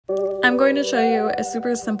I'm going to show you a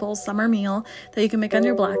super simple summer meal that you can make on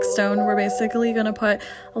your Blackstone. We're basically going to put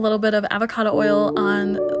a little bit of avocado oil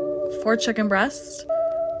on 4 chicken breasts.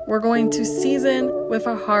 We're going to season with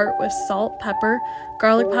a heart with salt, pepper,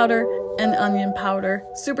 garlic powder, and onion powder.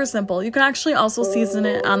 Super simple. You can actually also season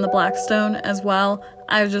it on the Blackstone as well.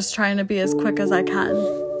 I'm just trying to be as quick as I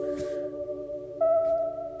can.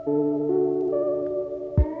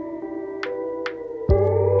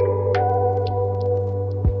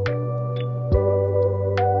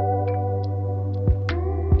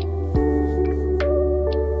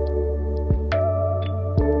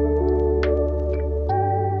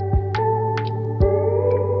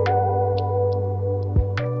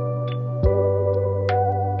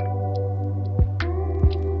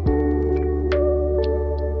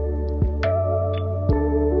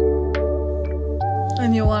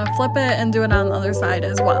 And you'll want to flip it and do it on the other side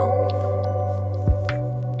as well.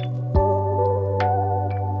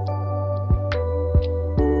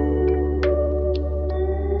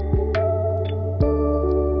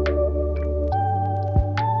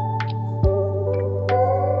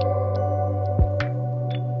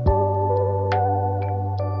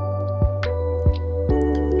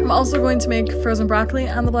 I'm also going to make frozen broccoli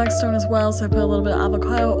on the Blackstone as well, so I put a little bit of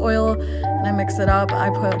avocado oil and I mix it up. I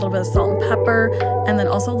put a little bit of salt and pepper and then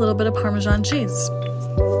also a little bit of Parmesan cheese.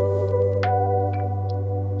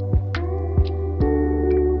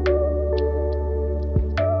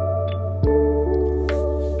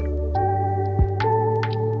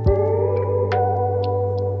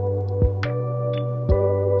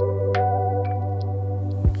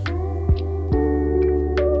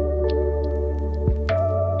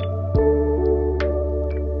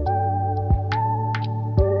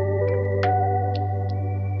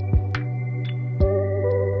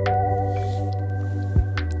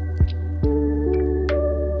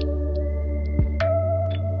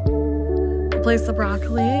 Place the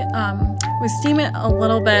broccoli. We steam it a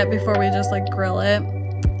little bit before we just grill it,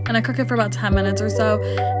 and I cook it for about 10 minutes or so.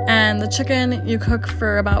 And the chicken you cook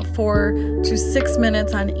for about 4 to 6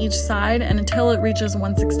 minutes on each side and until it reaches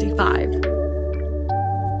 165.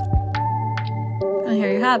 And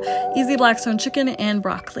here you have easy Blackstone chicken and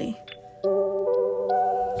broccoli.